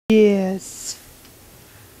Yes.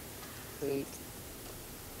 Sweet.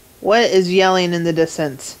 What is yelling in the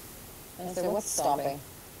distance? And so what's stomping?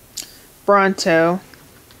 Bronto.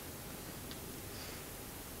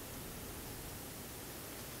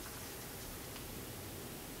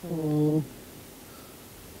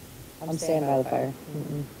 I'm staying by the fire.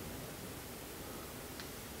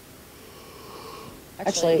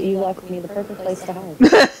 Actually, you left me the perfect place to hide.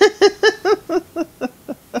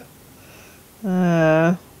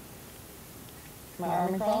 My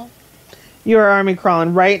army crawl? You are army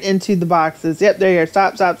crawling right into the boxes. Yep, there you are.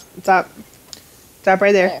 Stop, stop, stop. Stop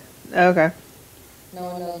right there. Okay. No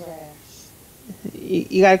one knows where I am.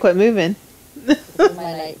 You gotta quit moving. This is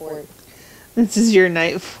my night fort. This is your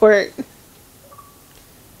night fort.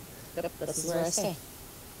 Yep, this is where I stay.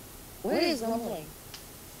 What is rumbling?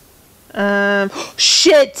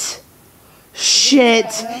 Shit!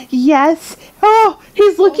 Shit! Yes! Oh,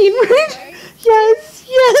 he's looking right. Yes,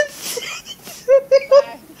 yes!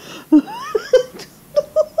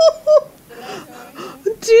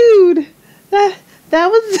 Dude, that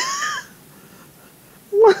was.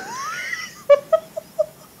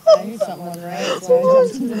 I knew something was right, so I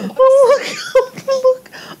jumped into the box. Look!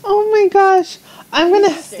 Oh my gosh! I'm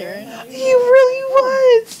gonna. Staring at me. He really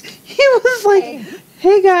was. He was like,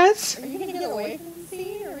 "Hey guys." Are you gonna get away from the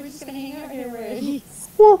scene, or are we just gonna hang out here where he's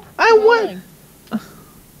Well, I would.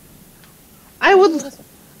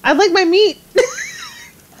 I'd like my meat.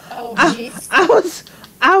 Oh, jeez.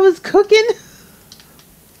 I was cooking.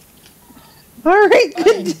 All right,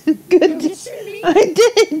 good. I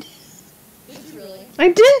did. Did you really? I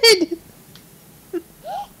did.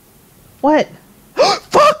 What?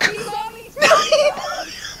 Fuck! He saw me.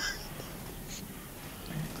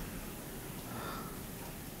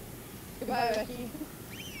 Goodbye, Becky.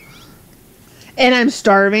 And I'm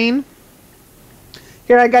starving.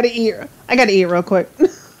 Here, I gotta eat. I gotta eat real quick.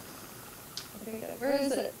 Where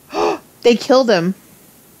is it? They killed him.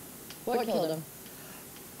 What killed him?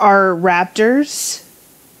 Our raptors.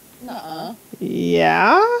 Nuh-uh.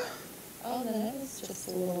 Yeah. Oh, then it was just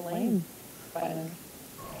a little lame. Finally.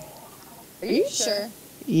 Are you sure?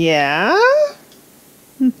 Yeah.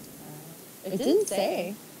 It didn't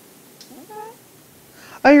say. Okay.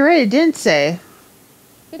 Oh, you're right. It didn't say.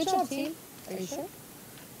 Good job, team. Are you sure?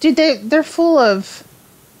 Dude, they're full of.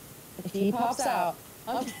 If he pops out,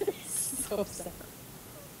 I'm so upset.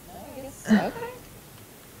 I guess.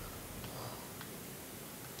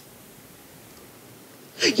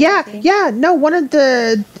 Okay. Yeah. No, one of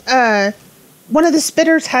the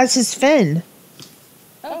spitters has his fin.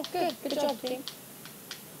 Oh, good. Good job, team.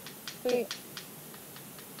 Sweet.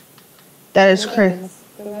 That is Okay, crazy. let's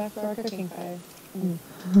go back to our cooking fire.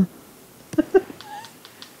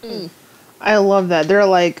 I love that. They're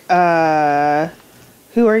like,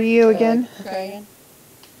 who are you again? Okay.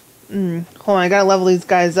 Hold on, I gotta level these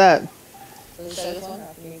guys up. Does it show this one? Or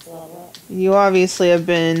after you need to level up? You obviously have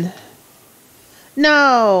been.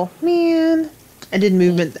 No, man. I did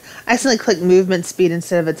movement. I accidentally clicked movement speed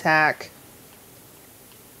instead of attack.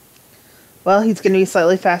 Well, he's gonna be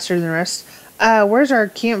slightly faster than the rest. Where's our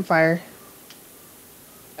campfire?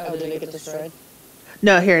 Oh, did it get destroyed?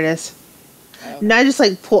 No, here it is. Oh. And I just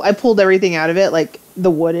like I pulled everything out of it, like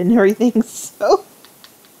the wood and everything. So,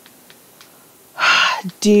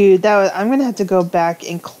 dude, I'm gonna have to go back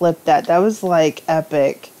and clip that. That was like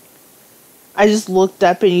epic. I just looked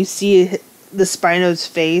up and you see the Spino's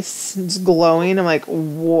face. It's glowing. I'm like,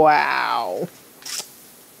 wow.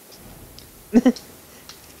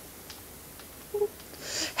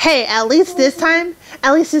 Hey, at least this time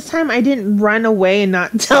I didn't run away and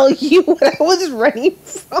not tell you what I was running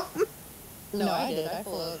from. No, I did. I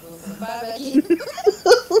followed. Bye, Becky.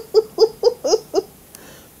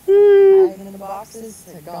 Hiding in the boxes,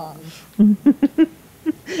 they're gone.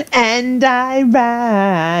 And I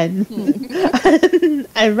ran.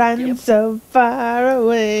 I ran so far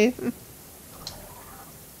away.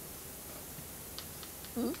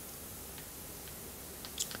 Oh,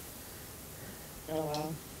 wow.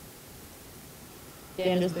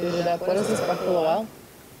 Dan just booted up. What is this, Breath of the Wild?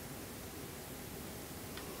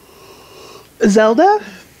 Zelda?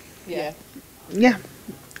 Yeah. Yeah.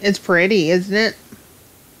 It's pretty, isn't it?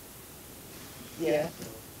 Yeah.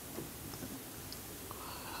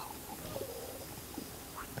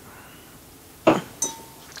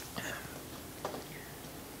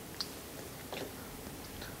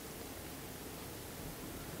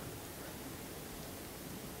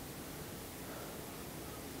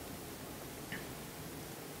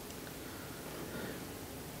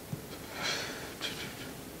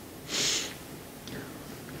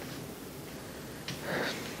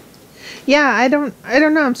 Yeah, I don't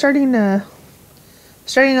know. I'm starting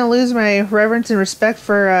starting to lose my reverence and respect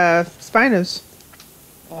for Spinos.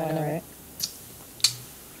 Oh, I know, right?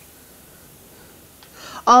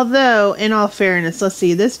 Although, in all fairness, let's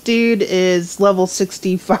see. This dude is level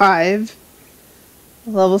 65.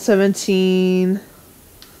 Level 17.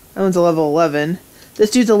 That one's a level 11.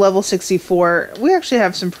 This dude's a level 64. We actually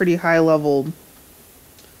have some pretty high level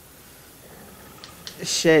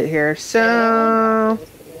shit here. So,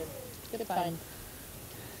 Good find.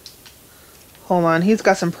 hold on. He's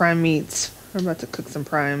got some prime meats. We're about to cook some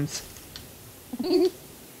primes.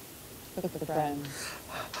 Cook the friends.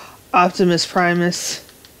 Optimus Primus.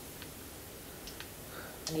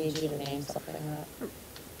 I need you to name something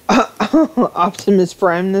that. Optimus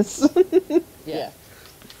Primus. Yeah.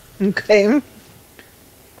 Okay. Alright,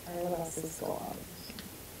 what else is going on?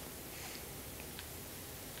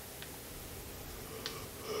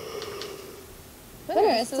 But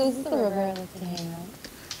anyway, so this is the river I like to hang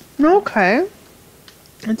out. Okay.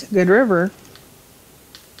 That's a good river.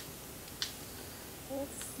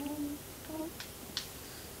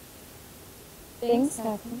 Things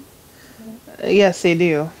happen. Yes, they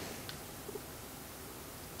do.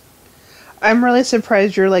 I'm really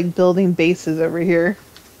surprised you're like building bases over here.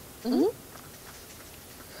 Mm-hmm.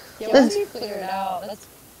 Yeah, Let's- once you clear it out, that's,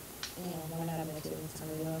 you know, one out of my two is time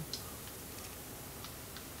to go.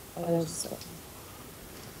 Oh, there's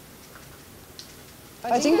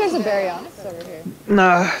I think there's a Baryonyx over here.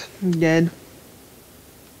 Nah, I'm dead.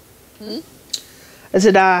 Hmm? I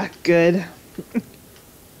said, good. You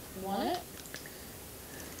want it?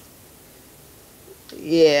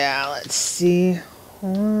 Yeah, let's see.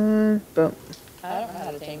 Boom. I don't know how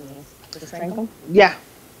to tame these. Just drink them Yeah.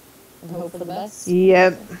 and hope for the best.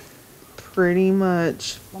 Yep. Pretty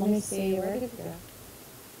much. Let me see. Where did it go?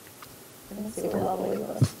 Let me see what level he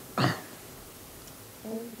was.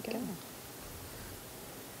 Where did it go?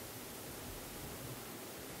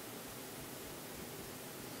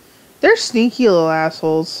 They're sneaky little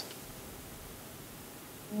assholes.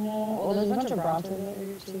 No, well, there's a bunch of brontos over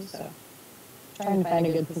here too, so trying to find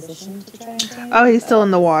a good position to try and tame. Oh, he's still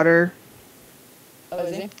in the water. Oh,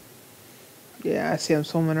 is he? Yeah, I see him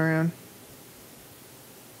swimming around.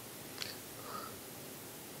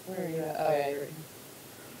 Where are you at? Oh, yeah, you're right here.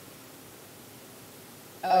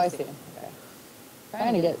 Oh, I see him. Okay.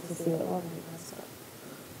 Trying to get to see what level he was.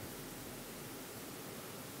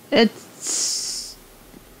 It's...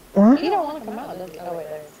 What? He don't want to come out, does he? Oh, wait,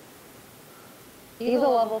 there he is. He's a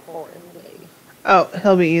level 4 in the baby. Oh,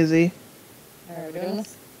 he'll be easy. Alright, we're doing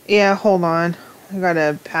this? Yeah, hold on. I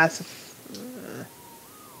gotta pass...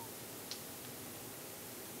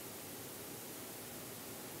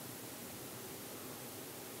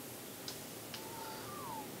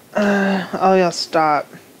 oh, yeah, stop.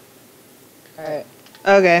 Alright.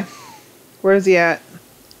 Okay. Where's he at?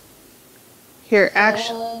 Here,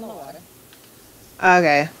 actually... All in the water.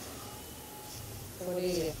 Okay. So what do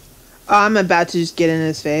you do? Oh, I'm about to just get in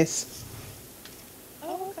his face.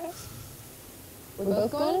 Oh, okay. We're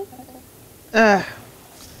both going? Okay. Ugh.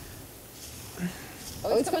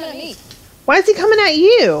 Oh, he's coming at me. Why is he coming at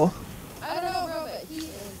you? I don't know, bro, but he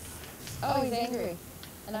is. Oh, he's angry.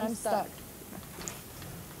 And I'm stuck.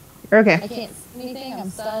 I Okay. can't see anything. I'm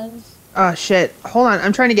stunned. Oh, shit. Hold on.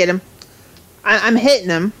 I'm trying to get him. I'm hitting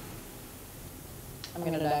him. I'm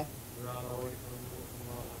gonna die.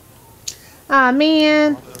 Aw,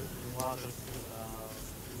 man.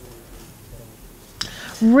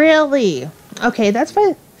 Really? Okay, that's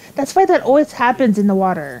why that always happens in the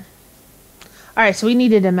water. Alright, so we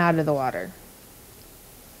needed him out of the water.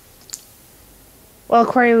 Well,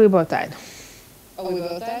 Corey, we both died. Oh, we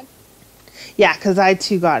both died? Yeah, because I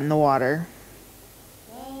too got in the water.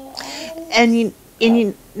 Well, And you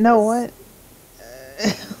know what?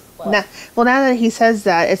 what? Now that he says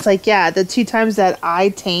that, it's like, yeah, the 2 times that I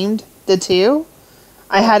tamed the 2,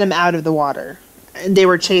 I had him out of the water. And they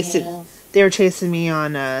were chasing Yeah. they were chasing me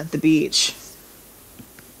on the beach.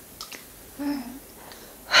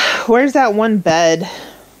 Where's that one bed?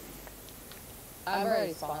 I've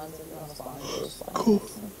already spawned, so if you want to spawn, you just spawn. Cool.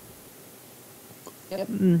 Yep.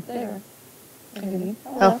 Mm. There. Okay.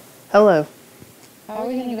 Oh, hello. How are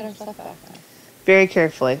we gonna get our stuff back now? Very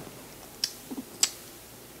carefully.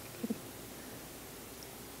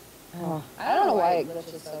 Oh, I don't know why it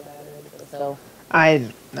glitches so bad, but still,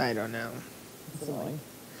 I don't know. it's annoying.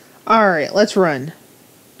 Alright, let's run.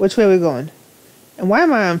 Which way are we going? And why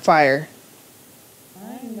am I on fire?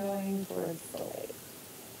 I'm going towards the lake.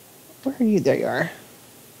 Where are you? There you are.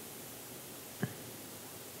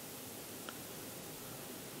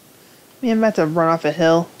 Man, I'm about to run off a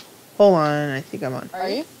hill. Hold on, I think I'm on. Are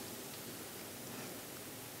you?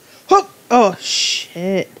 Oh, oh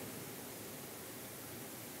shit.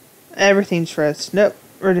 Everything's froze. Nope.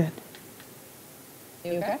 We're dead.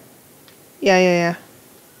 You okay? Yeah.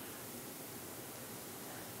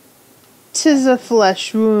 'Tis a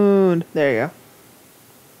flesh wound. There you go.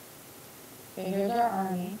 Okay, here's our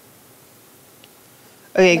army.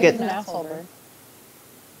 Okay, Here's good. an asshole bird.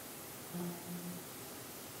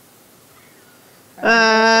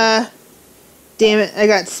 Damn it. I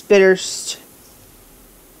got spitters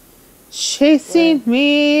chasing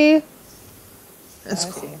me. That's I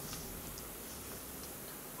cool. see.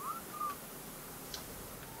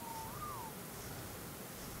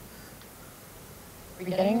 Are you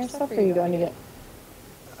getting your stuff, or are you going to get?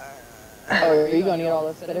 Oh, are you going to get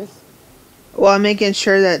all those spitters? Well, I'm making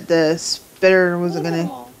sure that the spitter wasn't gonna.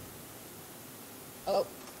 Oh,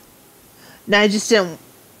 No, I just didn't.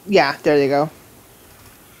 Yeah, there they go.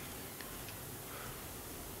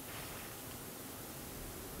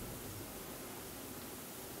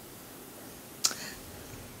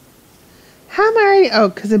 How am I already? Oh,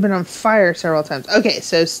 because I've been on fire several times. Okay,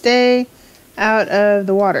 so stay out of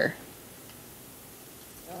the water.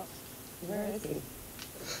 where is he?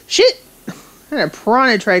 Shit! I had a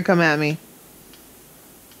piranha try to come at me.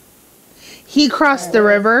 He crossed the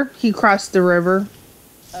river. He crossed the river.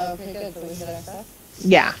 Oh, okay, good. So we hit our stuff.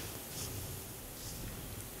 Yeah.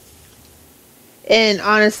 And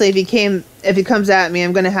honestly, if he comes at me,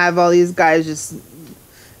 I'm gonna have all these guys just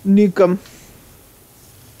nuke him.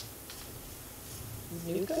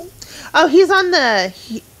 Nuke him? Oh, he's on the.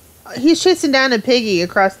 He's chasing down a piggy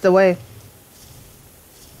across the way.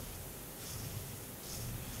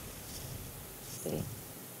 Let's see.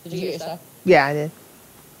 Did you get your stuff? Yeah, I did.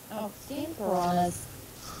 Oh, damn piranhas.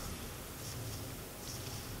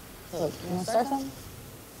 Look, you want to start something?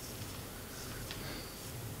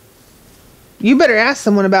 You better ask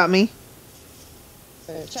someone about me.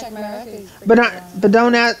 Check my record. But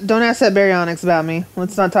don't ask that Baryonyx about me.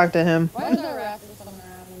 Let's not talk to him. Why is our raptor somewhere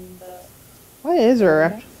around in the... Why is there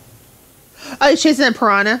a... Oh, he's chasing a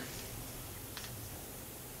piranha.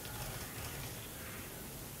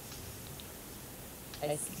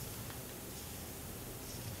 I see.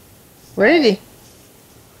 Where did he?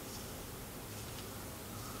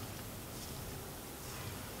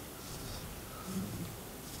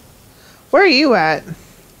 Where are you at?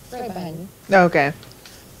 Right behind you. Okay.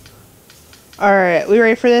 Alright, we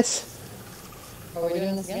ready for this? Are we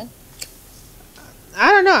doing this again?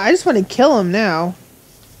 I don't know. I just want to kill him now.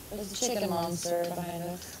 There's a chicken monster behind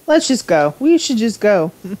us. Let's just go. We should just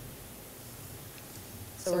go.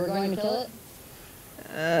 So we're going to kill it?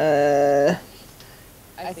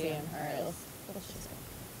 I see him. Alright, let's just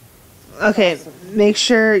go. Okay, make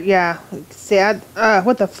sure, yeah. See,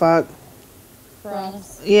 what the fuck?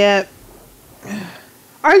 Piranhas. Yeah.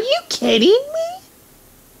 Are you kidding me?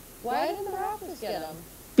 Why didn't the raptors get him?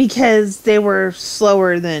 Because they were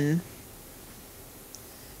slower than...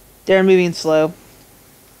 They're moving slow.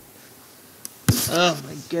 Oh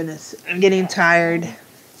my goodness. I'm getting tired.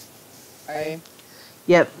 Are you?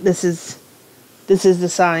 Yep, this is the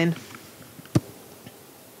sign.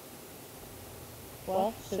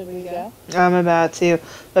 Well, should we go? I'm about to.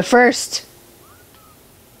 But first...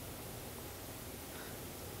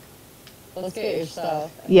 Let's get your stuff.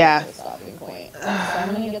 Yeah. Stopping point. So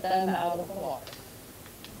I'm gonna get them out of the water.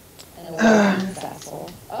 And then we'll get this asshole.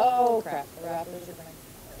 Oh crap! The raptors are gonna.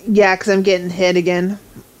 Yeah, because I'm getting hit again.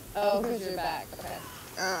 Oh, because you're back. Okay.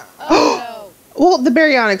 Oh Well, the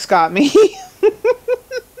Baryonyx got me. no!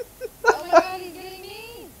 Oh my god, he's getting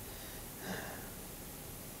me!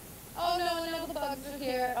 Oh no! Now the bugs are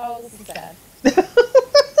here. Oh, this is bad.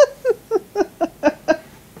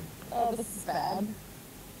 Oh, this is bad.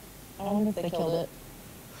 I wonder if they killed it.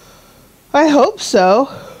 I hope so.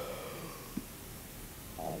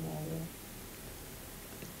 I have no idea.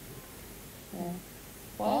 Yeah.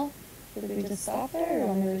 Well, should we just stop there? Or you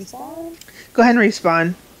want me to respawn? Go ahead and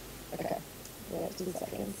respawn. Okay. We have 2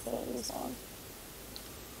 seconds to respawn.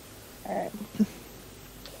 Alright.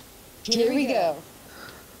 Here we go.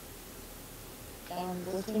 Down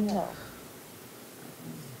Glistening Hill.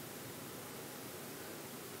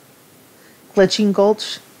 Glitching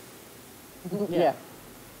Gulch. Yeah.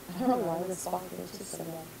 I don't know why this spot glitches so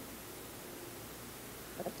well.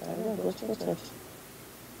 Glitch.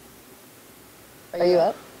 Are you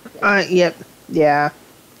up? Yep. Yeah.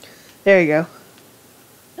 There you go.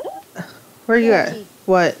 Where are you at? Becky.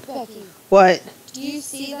 What? Becky, What? do you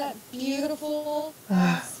see that beautiful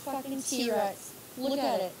ass fucking T-Rex? Look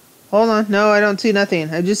at it. Hold on. No, I don't see nothing.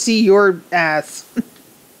 I just see your ass.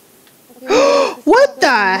 Okay, What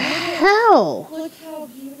the hell? Look how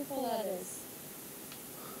beautiful that is.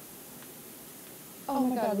 Oh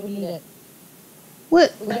my god, we need it.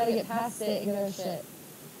 What? We gotta get past it and get our shit.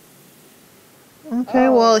 Okay,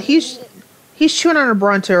 Oh, well, we need it. he's chewing on a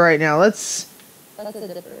Bronto right now. Let's... That's a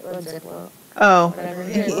dipper or diplo. Oh. Whatever.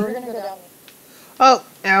 Here, we're gonna go down. Oh,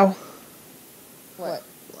 ow. What?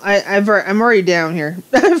 I'm already down here.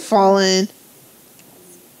 I've fallen.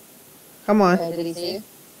 Come on. Okay, did he see you?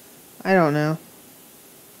 I don't know.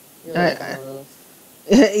 You're like one of those.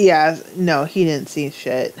 Yeah, no, he didn't see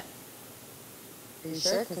shit. Are you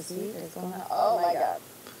sure? Because he is going out. Oh my god.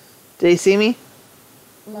 Did he see me?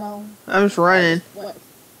 No. I'm just running.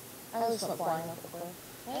 I was went flying up the cliff.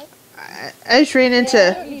 Hey? I just ran Yeah, I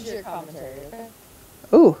into... don't need your commentary, okay?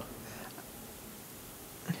 Ooh.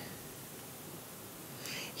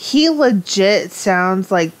 He legit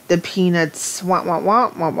sounds like the Peanuts womp womp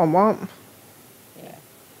womp womp womp womp. Yeah.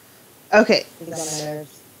 Okay. He's on my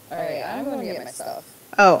nerves. Alright, I'm gonna get my stuff.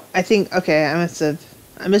 Oh, I think... Okay,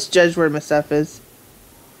 I misjudged where my stuff is.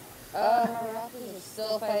 My Raptors are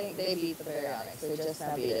still fighting. They beat the Baryonyx. They just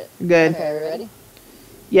now beat it. Good. Okay, are we ready?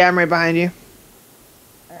 Yeah, I'm right behind you.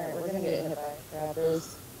 Alright, we're gonna get hit by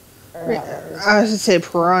Raptors. Or not Raptors. I was gonna say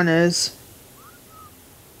piranhas.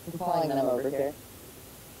 I'm calling them over here.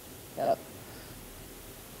 Yep.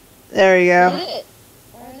 There we go. Get it!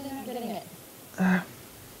 Why are they not getting it?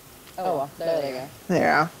 Oh well, there they go.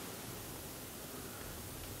 There.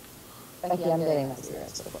 Becky, I'm getting my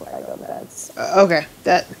cigarettes before I go to bed. Okay,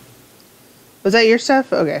 that... Was that your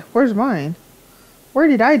stuff? Okay, where's mine? Where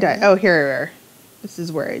did I die? Oh, here. This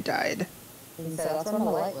is where I died. So that's where my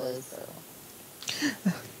light was,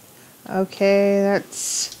 so. Okay,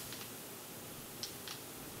 that's...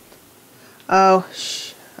 Oh,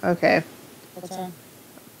 okay. What's wrong?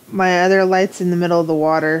 My other light's in the middle of the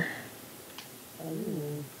water.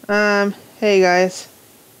 Ooh. Hey guys.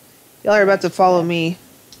 Y'all are about to follow me.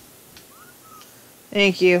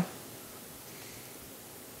 Thank you.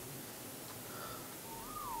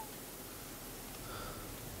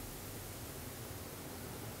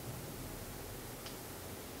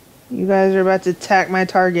 You guys are about to attack my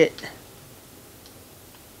target.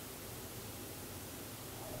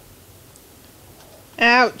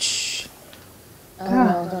 Ouch. Oh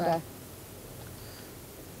no, don't die.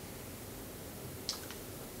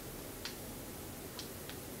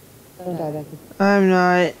 Don't die, Becky. I'm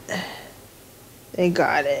not. They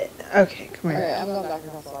got it. Okay, come here. Alright, I'm going back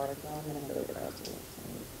across the water. I'm gonna go get out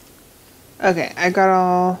to Okay, I got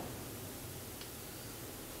all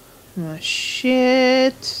my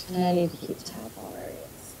shit. And I need to keep tab on where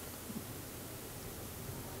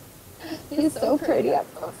he is. He's so pretty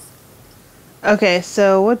up close. Okay,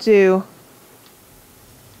 so what do...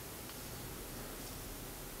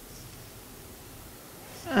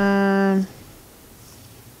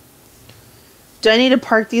 Do I need to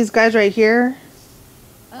park these guys right here?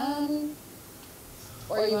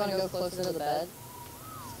 Or you want to go closer to the bed?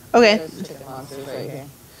 Okay. There's chicken monsters right here.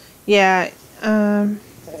 Yeah,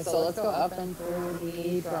 Okay, so let's go up and through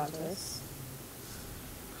the Brontos.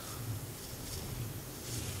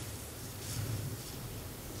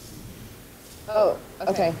 Oh,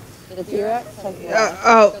 okay. The T-Rex has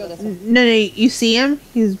oh, Go this way. no, you see him?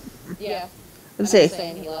 He's... Yeah. Let's I'm see. just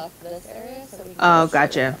saying he left this area, so we can Oh, go straight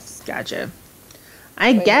gotcha. across. Gotcha.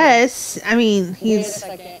 I Wait, guess. I mean, Wait a he's...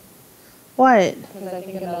 second, What? because I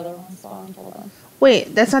think another one spawned. Hold on.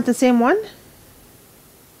 Wait, that's not the same one?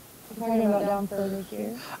 I'm talking about down further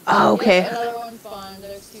here. Oh, okay. Yeah, another one spawned.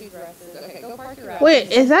 There's two dresses. Okay, go park your Raptors.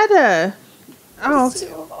 Wait, is that a... Oh, There's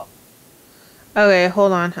two of them. okay,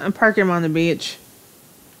 hold on. I'm parking him on the beach.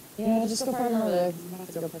 Yeah, just go park them over there. I'm gonna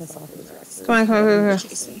have to go piss off these Rexes. Come on, come on, come on.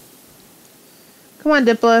 Chase me. Come on,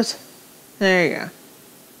 Diplos. There you go.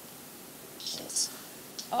 Shit.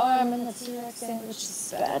 Oh, I'm in the T-Rex sandwich.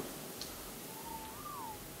 This is bad.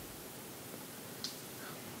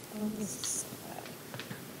 Oh, this is so bad.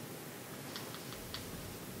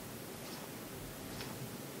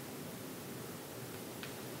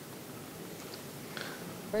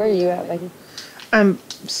 Where are you at, Becky? I'm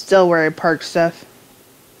still where I park stuff.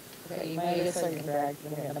 Okay, you might get a second drag.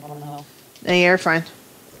 You're gonna up on the hill. No, you're fine.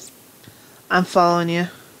 I'm following you.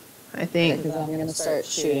 I think. Because I'm gonna start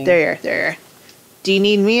shooting. There you are, there you are. Do you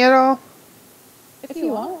need me at all? If you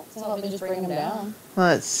want to help me just bring them down.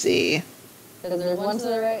 Let's see. Because there's one to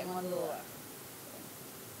the right and one to the left.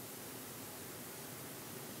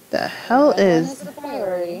 The hell Red one is... the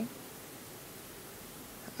priority.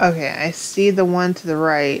 Okay, I see the one to the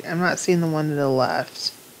right. I'm not seeing the one to the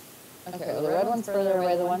left. Okay, well, the red one's further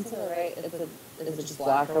away. The one to the right, is it just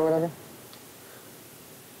black or whatever?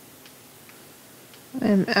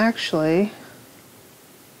 I'm actually...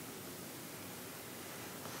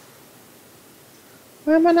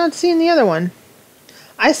 Why am I not seeing the other one?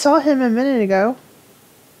 I saw him a minute ago.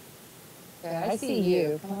 Okay, I see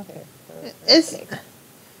you. Come up here.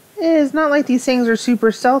 It's not like these things are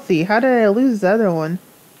super stealthy. How did I lose the other one?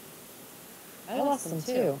 I lost them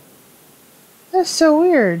too. That's so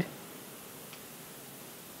weird.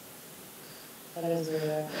 That is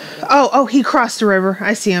weird. Oh, he crossed the river.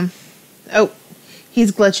 I see him. Oh,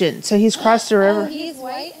 he's glitching. So he's crossed the river. Oh, he's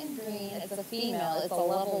white and green. It's a female. It's a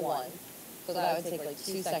level 1. So that would take like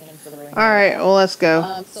 2 seconds for the ring. All right, well, let's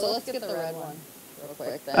go. So let's get the red one real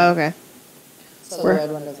quick then. Okay. So the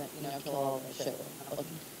red one doesn't, kill all of the shit. We're not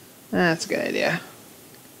looking. That's a good idea.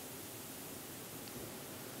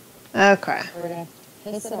 Okay. We're gonna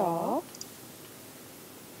piss it off.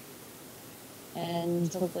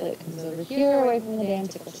 And hopefully it comes over here away from the damn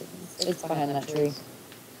tickle chickens. It's behind that tree.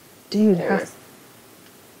 Dude, There it is.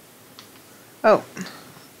 Oh.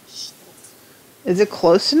 Is it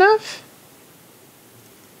close enough?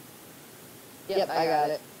 Yep, I got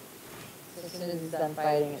it. So as soon as he's done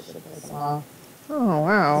fighting, it should piss him off. Oh,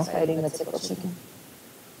 wow. He's fighting the tickle chicken.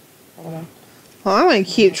 Hold on. Well, I'm going to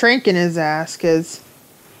keep tranking his ass, because...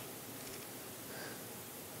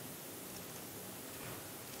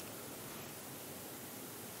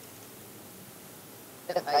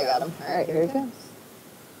 Yep, I got him. Alright, here he comes.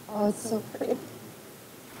 Oh, it's so pretty.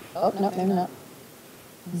 Oh, no, maybe not.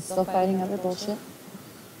 He's still fighting other bullshit.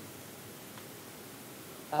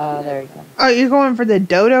 There you go. Oh, you're going for the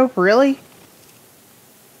dodo? Really?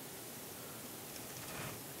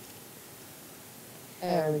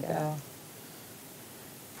 There we go.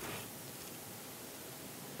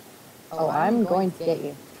 Oh, I'm going to get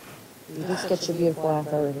you. You just get your beautiful ass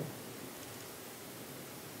over here.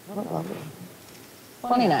 What level?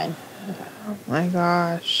 29. Okay. Oh, my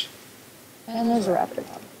gosh. And there's a raptor.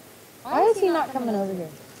 Why is he not coming over here?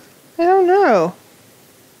 I don't know.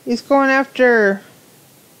 He's going after...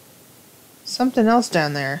 something else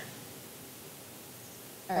down there.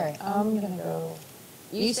 Alright, I'm gonna go.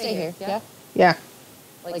 You stay here, yeah? Yeah.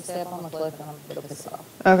 Like, stay up on the cliff and I'm gonna go piss it off.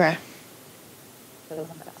 Okay. Because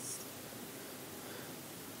I'm fast.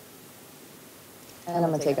 And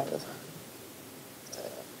I'm gonna take out this one.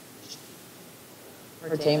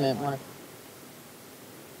 Entertainment one.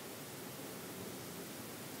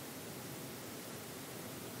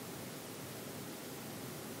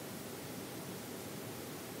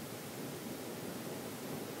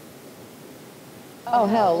 Oh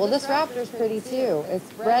hell, well this raptor's pretty too.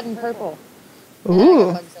 It's red and purple. Ooh. And I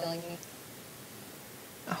got bugs killing me.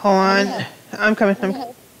 Hold on. Yeah. I'm coming.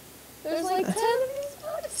 Yeah. There's like 10 of these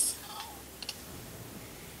bugs.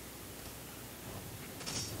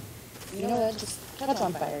 You know what? Just catch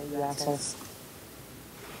on fire, you assholes.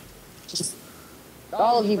 Just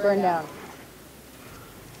all of you burn down.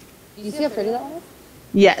 Do you see how pretty that one is?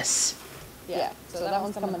 Yes. Yeah. So that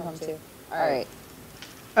one's coming home too. Alright.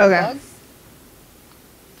 Okay. Bugs?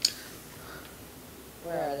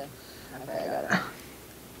 Where are they? Okay, I got it.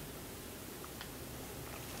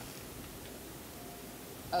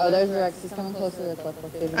 Oh, there's Rex. He's coming closer to the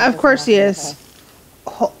cliff. Of course he is.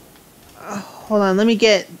 Hold on. Let me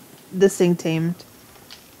get this thing tamed.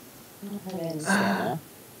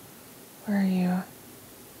 Where are you?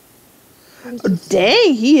 Oh,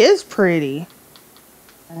 dang, he is pretty.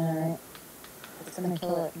 Alright. It's gonna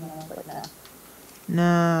kill it. No, but no.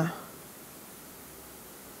 Nah.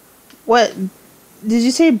 What? Did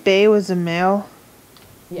you say Bay was a male?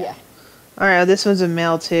 Yeah. Alright, this one's a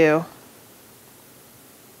male too.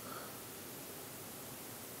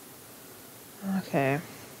 Okay.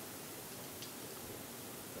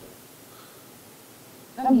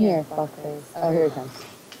 I'm here, fuckface. Oh, here it comes.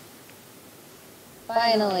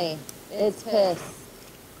 Finally, it's pissed.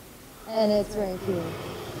 And it's right here.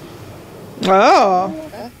 Oh.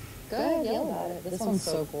 Okay. Go ahead, yell about it. This one's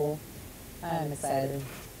so cool. I'm excited.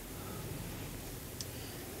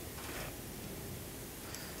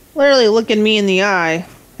 Literally looking me in the eye.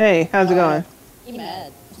 Hey, how's it going? You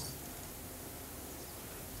mad?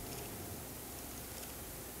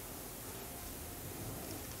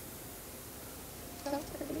 So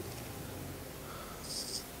pretty.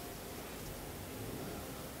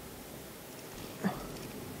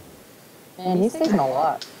 Man, he's taking a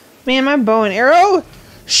lot. Man, my bow and arrow.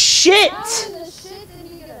 Shit! How in the shit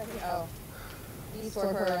did you get a... Oh. He's for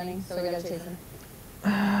her running, so we gotta chase him.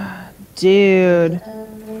 Dude.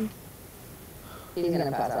 He's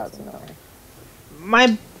gonna pass out soon, don't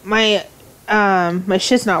worry. My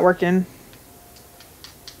shit's not working.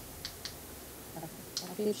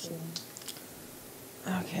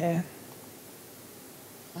 Okay.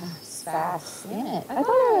 Oh, it's fast. Damn it. I thought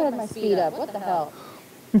I had my speed up. What the hell?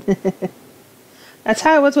 That's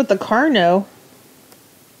how it was with the Carno.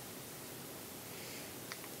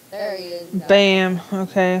 There he is. Bam.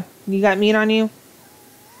 Okay. You got meat on you?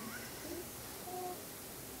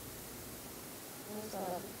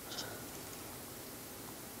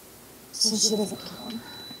 So she doesn't come.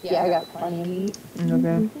 Yeah, I got plenty of meat.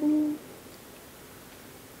 Okay.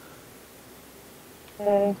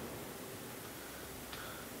 Okay.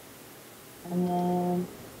 And then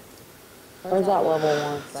where's that level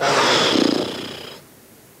one?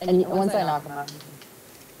 And once I knock him out,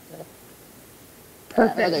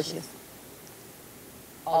 Perfect. oh, there she is.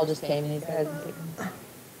 I'll just tame these guys and take them.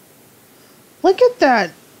 Look at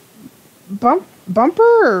that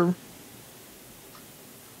bumper.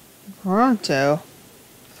 Toronto.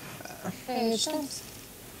 Hey, Shams.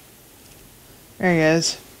 There he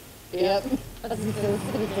is. Yep.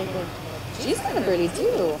 She's kind of pretty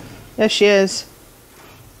too. Yes, she is.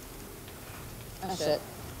 Oh shit.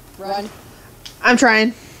 Run. I'm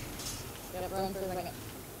trying. Yep, run for a second.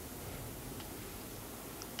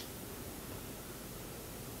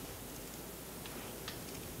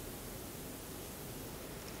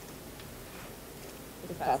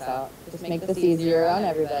 Just pass out. Just make this easier on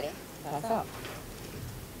everybody. Pass out.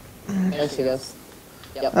 There she goes.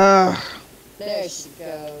 Yep. There she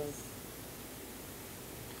goes.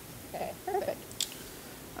 Okay, perfect.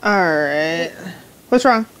 Alright. What's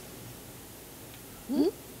wrong? Hmm?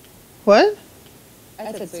 What?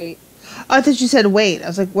 I said sweet. Oh, I thought you said wait. I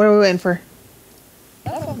was like, what are we waiting for?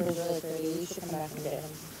 That one was really pretty. You should come back and get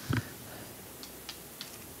him.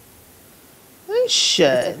 I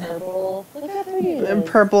should. It's a purple. Look how pretty it And is.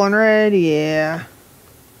 purple and red, yeah.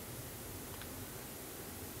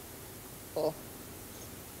 Cool.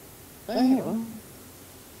 Alright, well.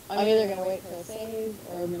 I'm either gonna wait for the save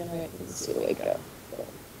or I'm gonna wait for the two to wake up.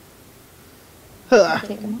 Huh.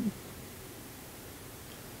 Take him on.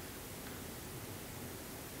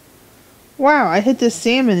 Wow, I hit this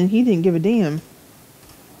salmon and he didn't give a damn.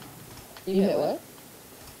 You hit what?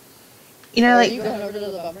 You know, Are like, you going over to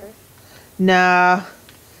the bumper? nah.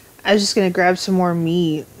 I was just gonna grab some more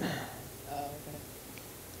meat. Oh, okay.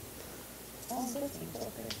 Oh, this seems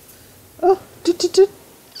okay. Oh, doot.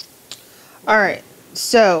 Alright,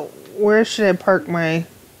 so where should I park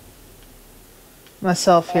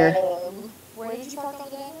myself here? Where did you park on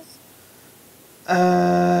the Dennis?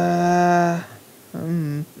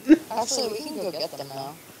 Actually, we can go get them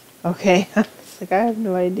now. Okay. It's like, I have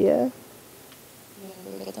no idea. You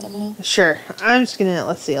wanna go get them now? Sure. I'm just gonna,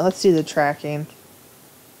 let's do the tracking.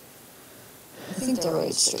 I think they're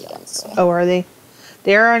right straight down this way. Oh, are they?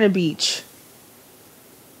 They are on a beach.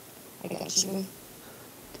 I got you.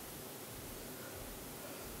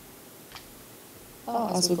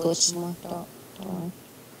 Oh, as we glitch more. Don't worry.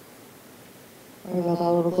 Worry about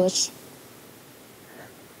that little glitch.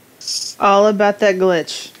 All about that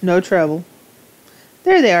glitch. No trouble.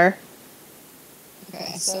 There they are.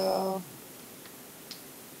 Okay, so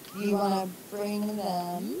you want to bring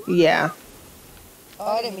them? Yeah.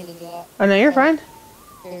 Oh, I didn't mean to do that. Oh, no, you're fine.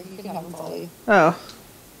 Here, you can have them follow you. Oh.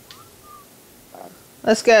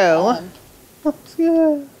 Let's go. Um, Let's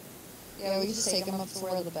go. yeah, we can just take them up to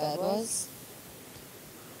where the bed was.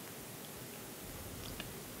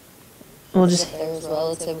 We'll just... There was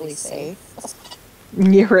relatively safe.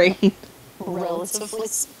 You're right. Relatively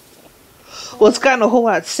safe. Well, it's gotten a whole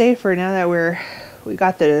lot safer now that we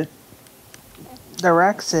got the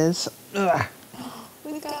Rexes. Ugh.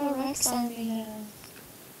 We've got a Rex army now.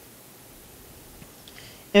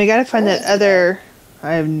 And we gotta find Where that is it other...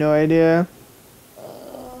 I have no idea.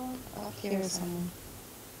 Up here somewhere.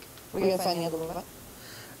 We gotta find the other one.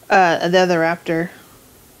 The other raptor.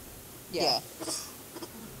 Yeah.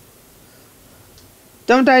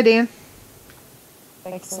 Don't die, Dan.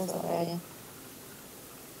 Rex is already.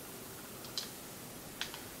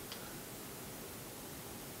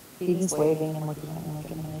 He's waving and looking at me like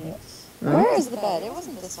an idiot. Where is the bed? It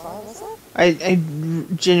wasn't this far, was it? I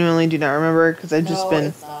genuinely do not remember because I've just been...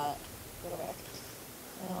 It's not. Go back.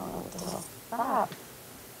 I don't know what the hell. Stop.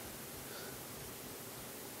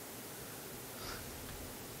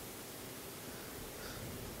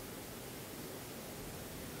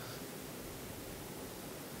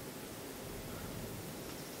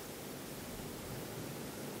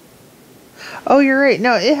 Oh, you're right.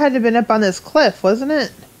 No, it had to have been up on this cliff, wasn't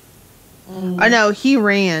it? I know, he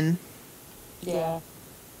ran. Yeah.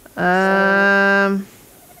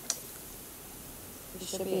 It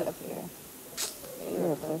should be up here.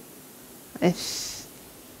 You're up there.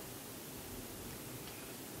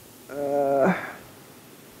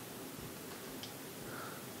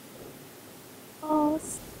 Oh,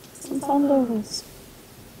 some thunders.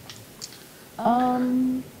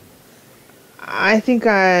 I think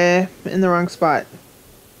I'm in the wrong spot.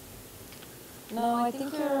 No, I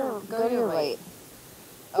think go to your right.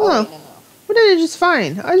 Oh, Huh. wait, no. What did I just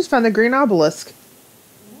find? I just found the green obelisk.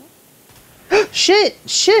 Shit!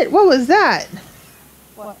 Shit! What was that?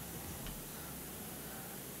 What?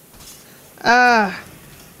 Ah.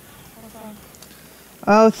 What's wrong?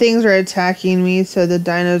 Oh, things are attacking me, so the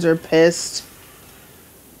dinos are pissed.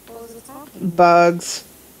 What was attacking? Bugs.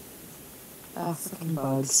 Oh, fucking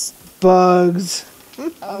bugs. Bugs.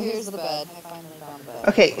 Oh, here's the bed. I finally found the bed.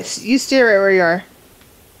 Okay, you stay right where you are.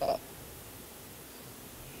 Okay.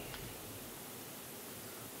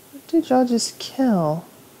 What did y'all just kill?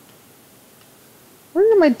 Where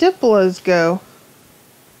did my Diplomas go?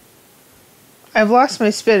 I've lost my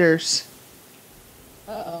spitters.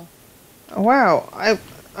 Uh-oh. Oh, wow.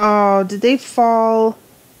 Oh, did they fall?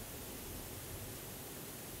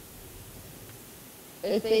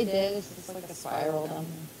 If they did, it's just like a spiral down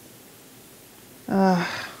there.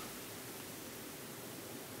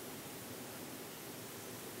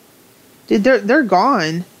 Dude, they're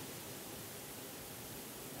gone.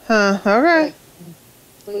 Huh, okay. Like,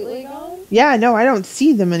 completely gone? Yeah, no, I don't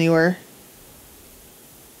see them anywhere.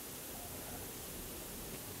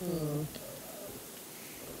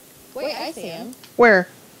 Wait, I see him. Where?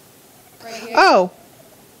 Right here. Oh!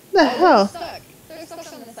 The They're hell? stuck. They're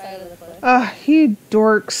stuck on the side of the cliff. You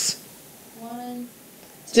dorks. 1,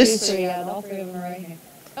 2, Just- 3. Yeah, all 3 of them are right here.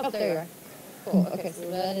 Oh, there you are. Cool. Okay, so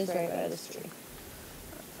that is right by this tree.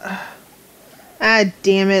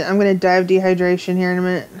 Damn it. I'm gonna die of dehydration here in a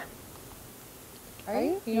minute. Are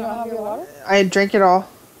you? You don't have your water? I drank it all.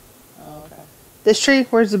 Oh, okay. This tree?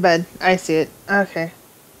 Where's the bed? I see it. Okay.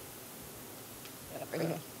 Yeah, right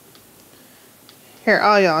here. Here,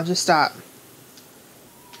 all y'all, just stop.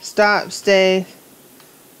 Stop, stay.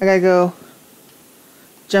 I gotta go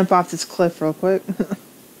jump off this cliff real quick.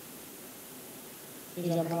 You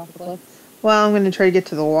jumping off the cliff? Well, I'm gonna try to get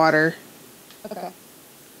to the water. Okay.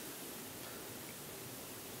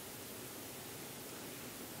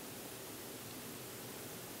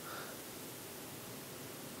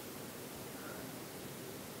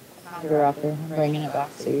 You're out there. I'm bringing it back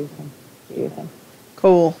so you can do your thing.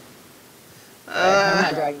 Cool. I'm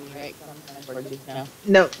not dragging you, right? 'Cause I'm kind of towards you now.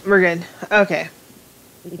 No, we're good. Okay.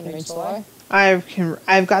 You can reach the water?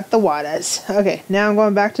 I've got the waters. Okay, now I'm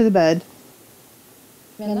going back to the bed.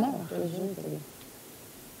 Man, no. It was really pretty.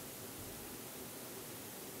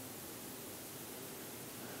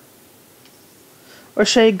 Or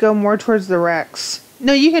should I go more towards the Rex?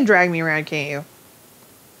 No, you can drag me around, can't you?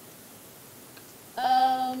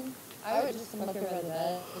 I would just come up here by the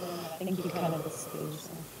bed, and then I think you kind of disappear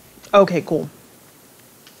yourself. Okay, cool.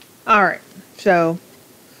 Alright, so...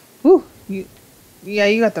 Whew, you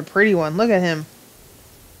got the pretty one. Look at him.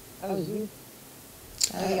 Oh, you?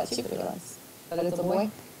 I got 2 pretty ones. But it's a boy?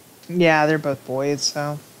 Yeah, they're both boys,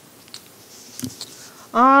 so...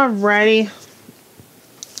 Alrighty.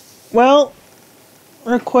 Well,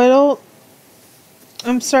 Requital,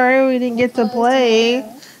 I'm sorry we didn't get to play.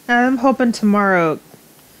 I'm hoping tomorrow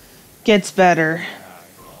gets better.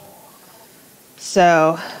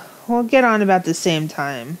 So, we'll get on about the same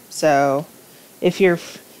time. So, if you're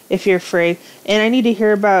free. And I need to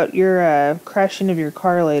hear about your crashing of your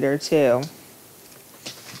car later, too.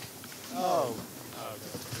 Oh.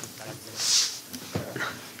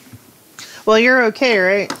 Well, you're okay,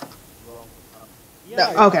 right? Well,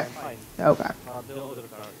 No, yeah, okay. fine. Okay. The other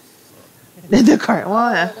cars. The car,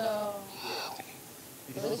 well, yeah.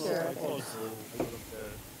 Because Sure. also,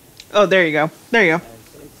 Oh, there you go. There you go. and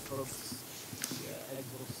Xbox, yeah,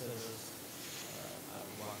 Xbox servers are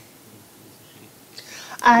one piece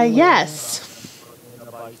of shit. Yes.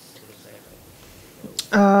 Megabytes per second.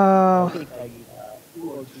 Oh, It take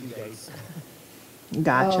 2 or 3 days.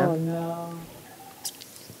 gotcha. Oh, no.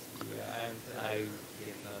 Yeah, and I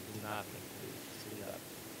cannot do nothing to see that.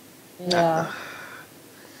 Yeah.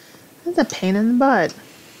 That's a pain in the butt.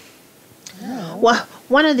 No. Well,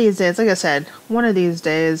 one of these days, like I said, one of these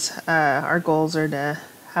days, our goals are to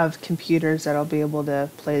have computers that'll be able to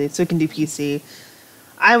play these, so we can do PC.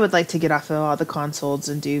 I would like to get off of all the consoles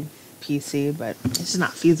and do PC, but it's just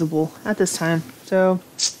not feasible at this time. So,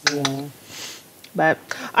 Yeah. but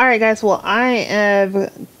all right, guys. Well, I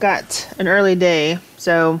have got an early day,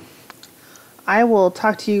 so I will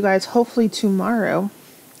talk to you guys hopefully tomorrow,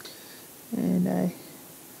 and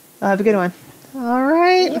I'll have a good one. All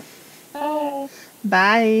right. Yep. Bye.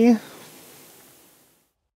 Bye.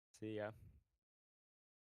 See ya.